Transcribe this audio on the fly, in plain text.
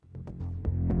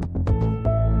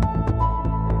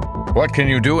What can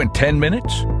you do in 10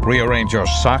 minutes? Rearrange your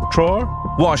sock drawer?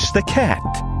 Wash the cat?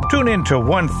 Tune in to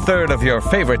 1/3 of your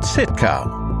favorite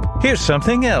sitcom? Here's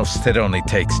something else that only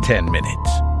takes 10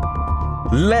 minutes.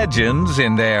 Legends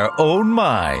in their own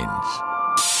minds.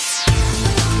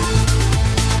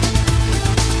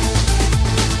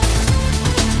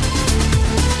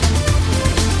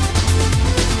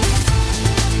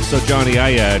 So, Johnny,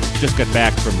 I just got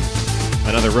back from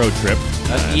another road trip.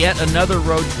 Yet another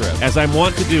road trip. As I'm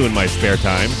wont to do in my spare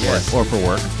time, Yes. or for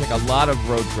work. Take a lot of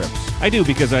road trips. I do,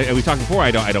 because we talked before,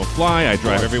 I don't fly, I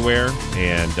drive everywhere,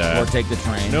 and... or take the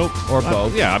train. Nope. Or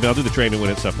both. Yeah, I mean, I'll do the train when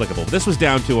it's applicable. This was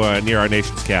down to near our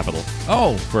nation's capital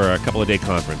Oh, for a couple-of-day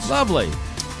conference. lovely.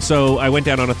 So I went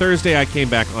down on a Thursday, I came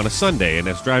back on a Sunday, and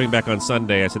as driving back on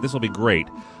Sunday, I said, this will be great.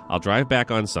 I'll drive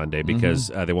back on Sunday because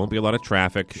there won't be a lot of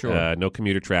traffic, Sure. no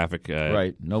commuter traffic.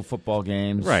 Right. No football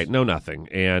games. Right, no nothing.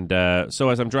 And so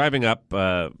as I'm driving up,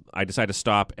 I decide to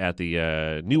stop at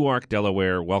the Newark,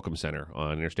 Delaware Welcome Center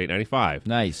on Interstate 95.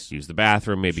 Nice. Use the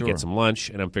bathroom, maybe Sure. get some lunch,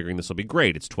 and I'm figuring this will be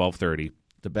great. It's 12:30.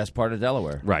 The best part of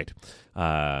Delaware. Right.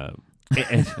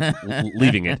 And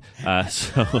leaving it.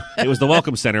 So it was the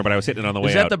Welcome Center, but I was hitting it on the way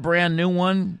Is that out. the brand new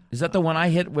one? Is that the one I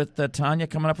hit with Tanya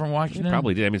coming up from Washington?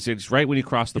 Probably did. I mean, it's right when you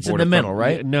cross the It's in border. the middle,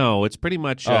 right? No, it's pretty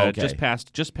much okay. just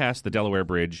past the Delaware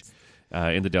Bridge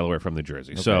in the Delaware from New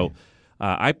Jersey. So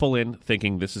I pull in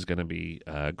thinking this is going to be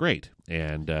great,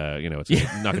 and it's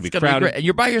not going to be It's gonna crowded. great. And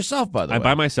you're by yourself, by the way. I'm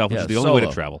by myself, which Yeah, is the only way to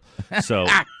solo. travel. So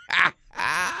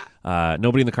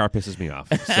nobody in the car pisses me off.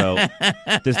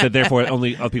 So therefore,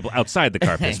 only people outside the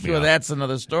car piss me Well, off. that's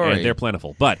another story. And they're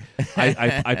plentiful. But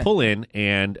I pull in,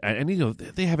 and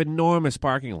they have enormous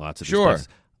parking lots at this Sure. place.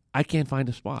 I can't find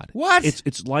a spot. What?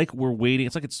 It's like we're waiting.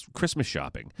 It's like it's Christmas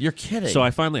shopping. You're kidding. So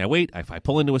I wait. I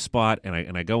pull into a spot, and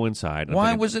I go inside. And I'm Why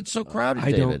thinking, was it so crowded,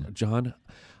 I David? don't, John.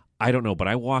 I don't know, but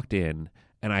I walked in.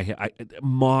 And I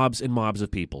mobs and mobs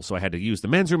of people. So I had to use the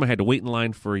men's room. I had to wait in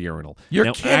line for a urinal. You're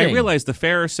now, kidding. I realize the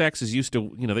fairer sex is used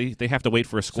to, they have to wait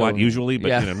for a squat So, usually, but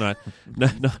yeah.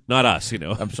 not us.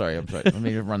 I'm sorry. Let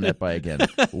me run that by again.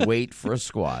 Wait for a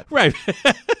squat. Right.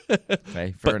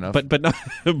 Okay, fair enough.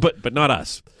 But not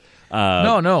us.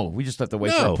 No. We just have to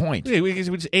wait for a point. Yeah, we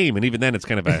just aim, and even then it's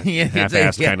kind of a Yeah,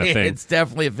 half-assed kind of thing. It's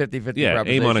definitely a 50-50 Yeah,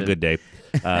 proposition. aim on a good day.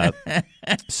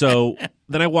 So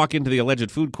then I walk into the alleged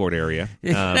food court area,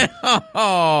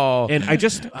 Oh. and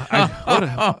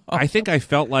I think I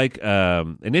felt like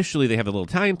initially they have a little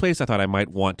Italian place. I thought I might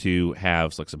want to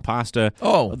have like some pasta.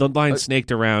 Oh. The line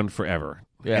snaked around forever.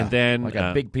 Yeah, and then like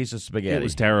a big piece of spaghetti. it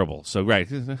was terrible. So right,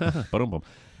 Ba-dum-bum.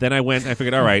 Then I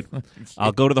figured, all right,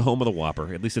 I'll go to the home of the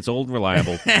Whopper. At least it's old and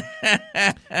reliable.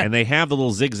 And they have the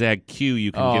little zigzag queue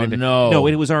you can get into. no.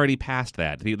 It was already past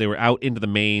that. They were out into the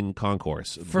main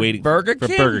concourse. waiting Burger for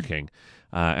King? Burger King.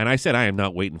 And I said, I am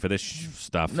not waiting for this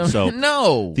stuff. No, so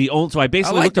no. so I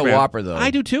basically I like looked the around. Whopper, though. I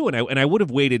do too, and I would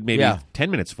have waited maybe 10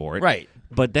 minutes for it. Right.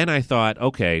 But then I thought,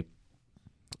 okay,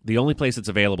 the only place that's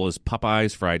available is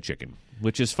Popeye's Fried Chicken,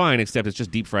 which is fine, except it's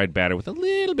just deep fried batter with a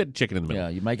little bit of chicken in the middle. Yeah,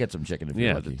 you might get some chicken if you're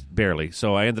Yeah, lucky. barely.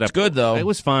 So I ended up. It's good, though. It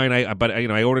was fine.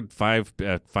 I ordered five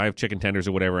chicken tenders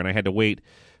or whatever, and I had to wait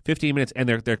 15 minutes. And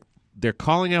they're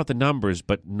calling out the numbers,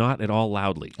 but not at all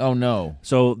loudly. Oh, no.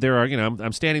 So there are,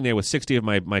 I'm standing there with 60 of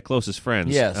my closest friends.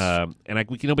 Yes. And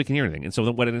nobody can hear anything. And so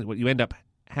then what you end up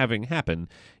having happen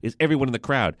is everyone in the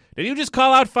crowd. Did you just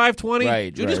call out 520?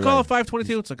 Right, Did you right, just call right. out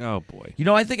 522? It's like, oh boy.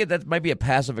 I think that might be a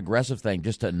passive-aggressive thing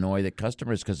just to annoy the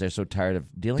customers because they're so tired of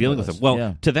dealing with with us. them. Well,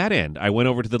 Yeah. to that end, I went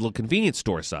over to the little convenience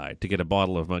store side to get a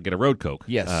bottle of get a Road Coke.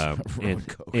 Yes,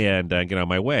 and get on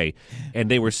my way. And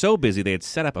they were so busy they had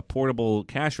set up a portable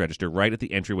cash register right at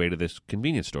the entryway to this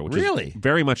convenience store, which Really? is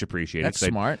very much appreciated. That's 'cause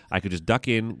smart. I could just duck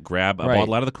in, grab a Right.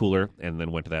 bottle out of the cooler, and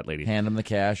then went to that lady. Hand them the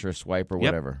cash or swipe or Yep.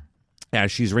 whatever. As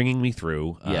she's ringing me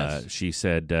through, Yes. she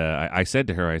said, I said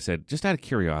to her, just out of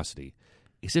curiosity,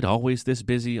 is it always this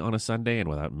busy on a Sunday? And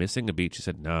without missing a beat, she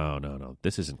said, no,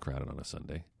 this isn't crowded on a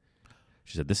Sunday.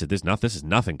 She said, this is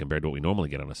nothing compared to what we normally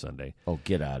get on a Sunday. Oh,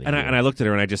 get out of And here. I looked at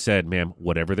her and I just said, ma'am,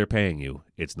 whatever they're paying you,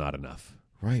 it's not enough.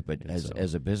 Right, but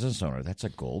as a business owner, that's a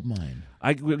gold mine.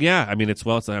 I'm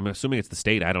assuming it's the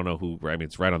state. I don't know who. I mean,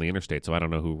 it's right on the interstate, so I don't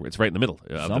know who. It's right in the middle.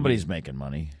 Somebody's making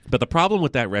money. But the problem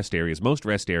with that rest area is most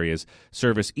rest areas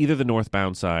service either the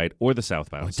northbound side or the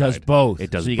southbound It side. does both. It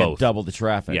does so you both. get double the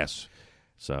traffic. Yes.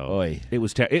 So Oy. it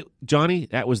was Johnny.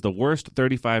 That was the worst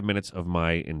 35 minutes of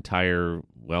my entire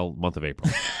month of April.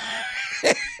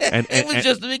 It was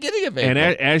just the beginning of April.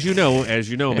 And as you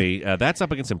know me, that's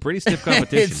up against some pretty stiff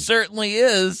competition. It certainly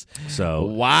is. So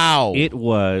wow, it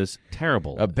was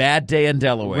terrible. A bad day in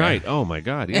Delaware. Right. Oh my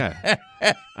God. Yeah.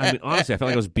 I mean, honestly, I felt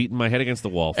like I was beating my head against the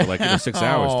wall for like 6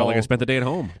 hours. Felt like I spent the day at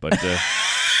home, but.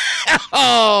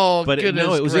 Oh, but goodness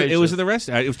no, it gracious. was in the rest.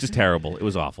 It was just terrible. It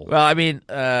was awful. Well, I mean,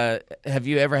 have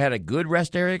you ever had a good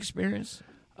rest area experience?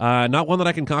 Not one that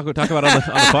I can talk about on the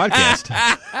podcast.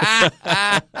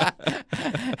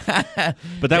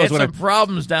 But that was when some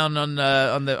problems down on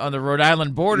the Rhode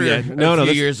Island border a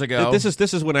few years ago.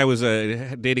 This is when I was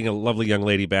dating a lovely young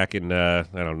lady back in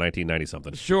 1990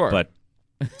 something. Sure. But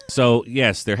so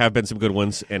yes, there have been some good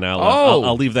ones, and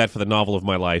I'll leave that for the novel of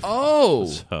my life. Oh,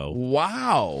 so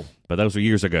wow! But those were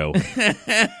years ago.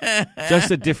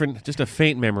 Just a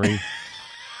faint memory.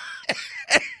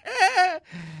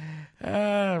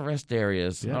 Rest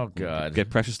areas. Yeah. Oh, God. Get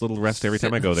precious little rest every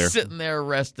time I go there. Sitting there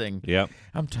resting. Yep.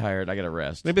 I'm tired. I got to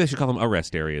rest. Maybe they should call them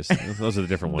arrest areas. Those are the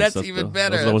different ones. That's even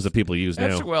better. Those are the ones that people use now.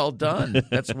 That's well done.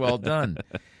 That's well done.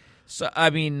 So, I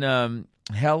mean,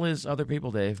 hell is other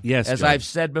people, Dave. Yes, as John. I've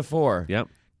said before. Yep.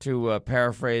 To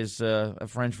paraphrase a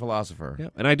French philosopher.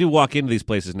 Yep. And I do walk into these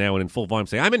places now and in full volume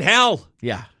say, I'm in hell.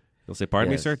 Yeah. They'll say,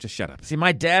 pardon me, sir? Just shut up. See,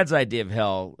 my dad's idea of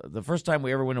hell, the first time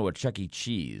we ever went to a Chuck E.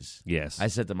 Cheese, yes, I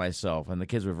said to myself, and the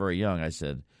kids were very young, I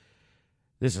said,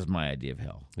 this is my idea of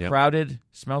hell. Yep. Crowded,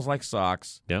 smells like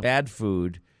socks, yep. bad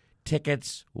food,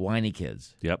 tickets, whiny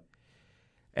kids. Yep.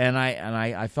 And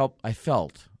I felt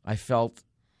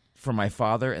for my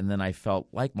father, and then I felt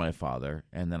like my father,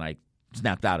 and then I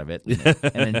snapped out of it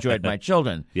and enjoyed my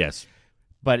children. Yes.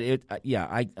 But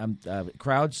I'm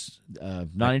crowds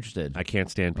not interested. I can't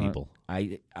stand people.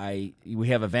 We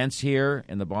have events here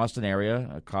in the Boston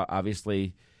area,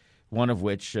 obviously, one of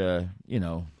which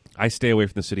I stay away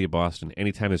from the city of Boston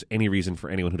anytime there's any reason for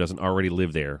anyone who doesn't already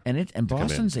live there. And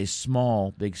Boston's a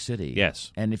small, big city.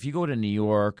 Yes. And if you go to New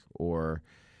York or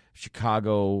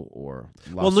Chicago or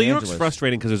Los New York's Angeles,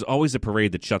 frustrating because there's always a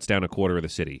parade that shuts down a quarter of the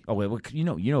city. Oh, well, you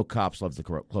know, cops love to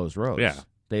close roads. Yeah.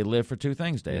 They live for two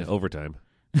things, Dave. Yeah, overtime.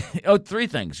 Three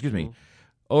things. Excuse me.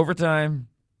 Overtime.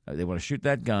 They want to shoot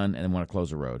that gun and they want to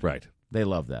close a road. Right. They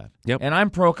love that. Yep. And I'm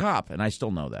pro cop, and I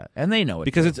still know that, and they know it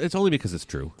because too. it's only because it's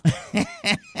true.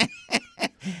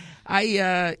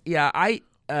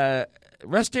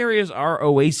 Rest areas are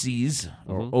oases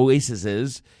or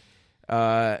oases,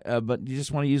 but you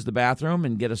just want to use the bathroom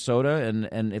and get a soda,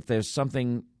 and if there's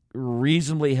something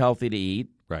reasonably healthy to eat.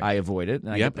 Right. I avoid it.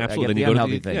 And yep, absolutely. I get the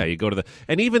unhealthy thing. You go to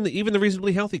and even the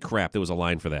reasonably healthy crap. There was a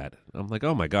line for that. I'm like,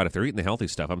 oh my God, if they're eating the healthy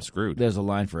stuff, I'm screwed. There's a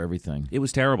line for everything. It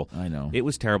was terrible. I know. It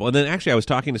was terrible. And then actually, I was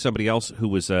talking to somebody else who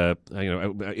was,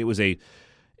 it was a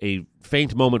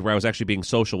faint moment where I was actually being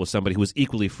social with somebody who was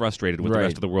equally frustrated with the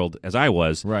rest of the world as I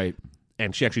was. Right.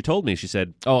 And she actually told me. She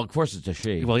said, "Oh, of course it's a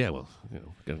she." Well, yeah. Well,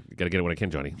 got to get it when I can,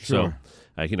 Johnny. Sure.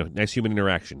 So, nice human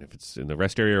interaction. If it's in the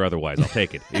rest area or otherwise, I'll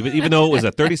take it. Even though it was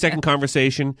a 30-second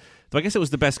conversation, though I guess it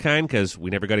was the best kind because we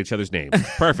never got each other's names.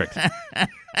 Perfect.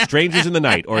 Strangers in the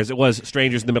night, or as it was,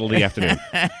 strangers in the middle of the afternoon.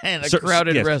 And a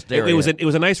crowded rest area. It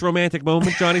was a nice romantic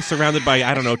moment, Johnny, surrounded by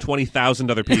 20,000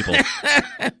 other people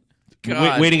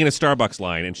waiting in a Starbucks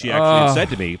line. And she actually said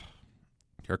to me,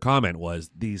 her comment was,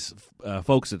 these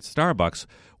folks at Starbucks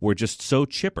were just so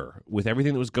chipper with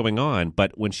everything that was going on,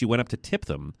 but when she went up to tip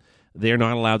them, they're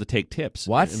not allowed to take tips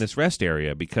in this rest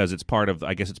area because it's part of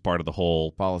the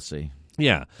whole policy.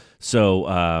 Yeah.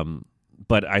 So,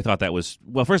 but I thought that was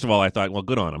first of all, I thought,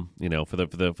 good on them, for the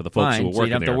folks who were working there. So you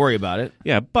don't have to worry about it.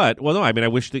 Yeah, but no, I mean, I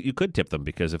wish that you could tip them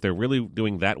because if they're really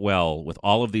doing that well with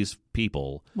all of these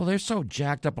people, they're so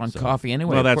jacked up on coffee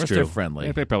anyway. Well, that's of course true. They're friendly.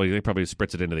 They probably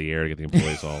spritz it into the air to get the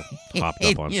employees all hopped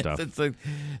up on stuff. It's like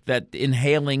that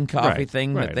inhaling coffee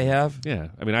thing that they have. Yeah,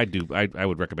 I mean, I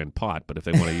would recommend pot, but if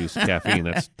they want to use caffeine,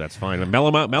 that's fine.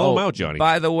 Mellow them out, Johnny.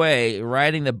 By the way,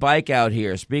 riding the bike out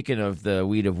here. Speaking of the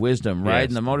weed of wisdom,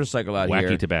 riding the motorcycle out here.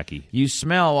 Wacky tobacco. You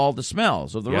smell all the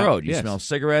smells of the road. You smell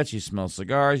cigarettes, you smell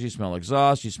cigars, you smell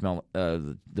exhaust, you smell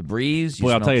the breeze, you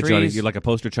smell I'll tell you, trees. Johnny, you're like a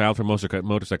poster child for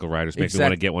motorcycle riders. Make me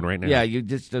want to get one right now. Yeah, you're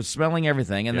just smelling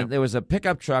everything. And then there was a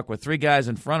pickup truck with three guys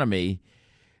in front of me,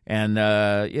 and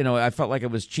I felt like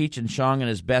it was Cheech and Chong and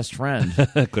his best friend.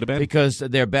 Could have been. Because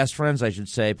they're best friends, I should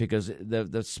say, because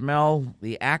the smell,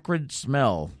 the acrid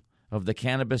smell of the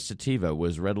cannabis sativa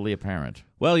was readily apparent.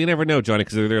 Well, you never know, Johnny,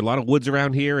 because there are a lot of woods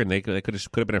around here, and they could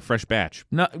have been a fresh batch.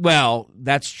 No, well,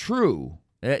 that's true.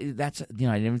 That's I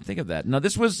didn't even think of that. No,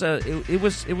 this was it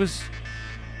was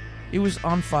It was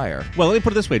on fire. Well, let me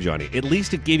put it this way, Johnny. At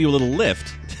least it gave you a little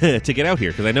lift to get out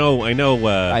here, because I know.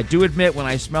 I do admit, when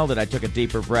I smelled it, I took a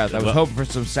deeper breath. I was hoping for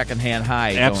some secondhand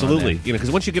high. Absolutely,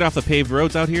 because once you get off the paved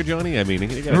roads out here, Johnny, I mean,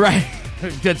 you gotta, right,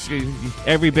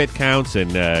 every bit counts,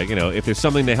 and if there's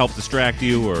something to help distract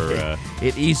you, or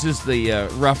it eases the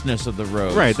roughness of the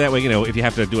road. Right, that way, if you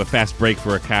have to do a fast break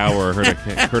for a cow or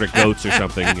herd of goats or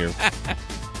something, you're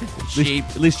sheep.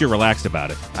 At least you're relaxed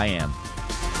about it. I am.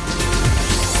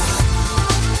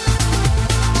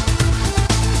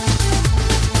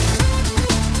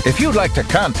 If you'd like to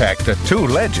contact the two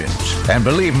legends, and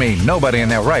believe me, nobody in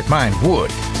their right mind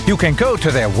would, you can go to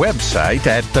their website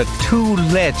at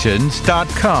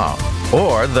thetwolegends.com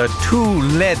or the Two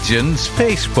Legends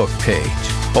Facebook page,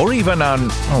 or even on,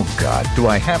 oh God, do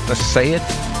I have to say it?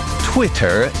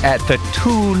 Twitter at the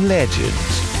Two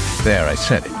Legends. There, I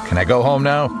said it. Can I go home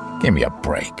now? Give me a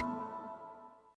break.